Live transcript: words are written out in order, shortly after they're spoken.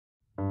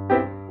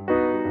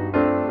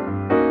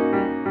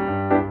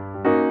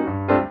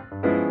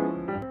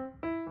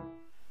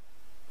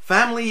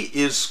Family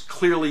is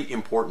clearly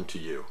important to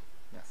you.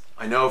 Yes.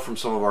 I know from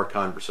some of our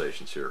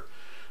conversations here.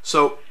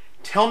 So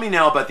tell me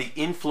now about the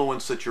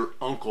influence that your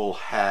uncle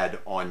had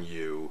on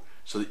you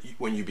so that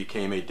when you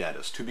became a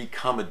dentist, to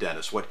become a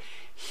dentist, what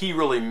he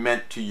really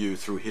meant to you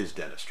through his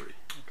dentistry.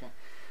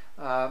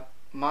 Okay.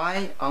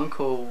 My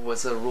uncle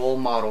was a role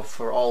model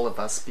for all of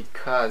us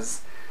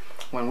because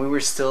when we were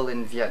still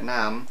in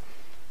Vietnam,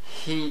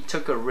 he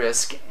took a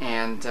risk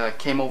and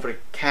came over to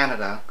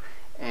Canada,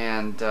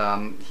 and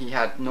he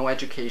had no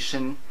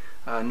education,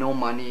 no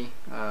money,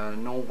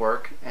 no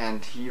work,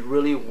 and he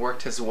really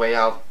worked his way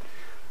out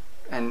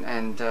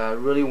and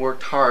really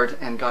worked hard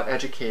and got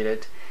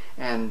educated,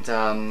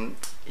 and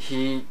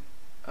he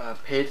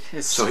paid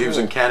his So school. he was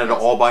in Canada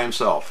Yes. all by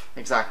himself.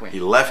 Exactly. He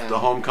left and the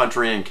home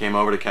country and came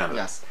over to Canada.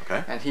 Yes.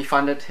 Okay. And he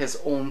funded his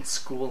own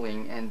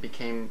schooling and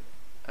became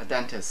a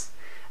dentist.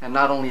 And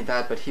not only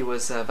that, but he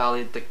was a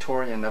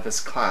valedictorian of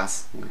his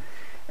class.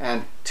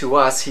 And to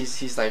us,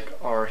 he's like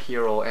our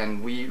hero,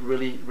 and we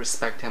really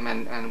respect him,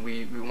 and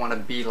we want to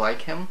be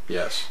like him.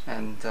 Yes.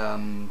 And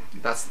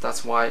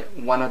that's why,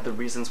 one of the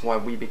reasons why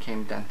we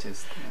became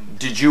dentists. And,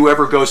 Did you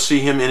ever go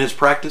see him in his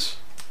practice?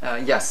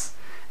 yes.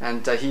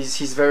 And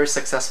he's very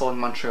successful in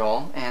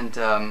Montreal, and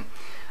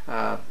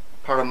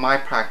part of my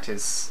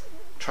practice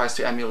tries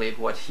to emulate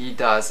what he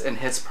does in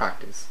his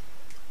practice.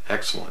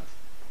 Excellent.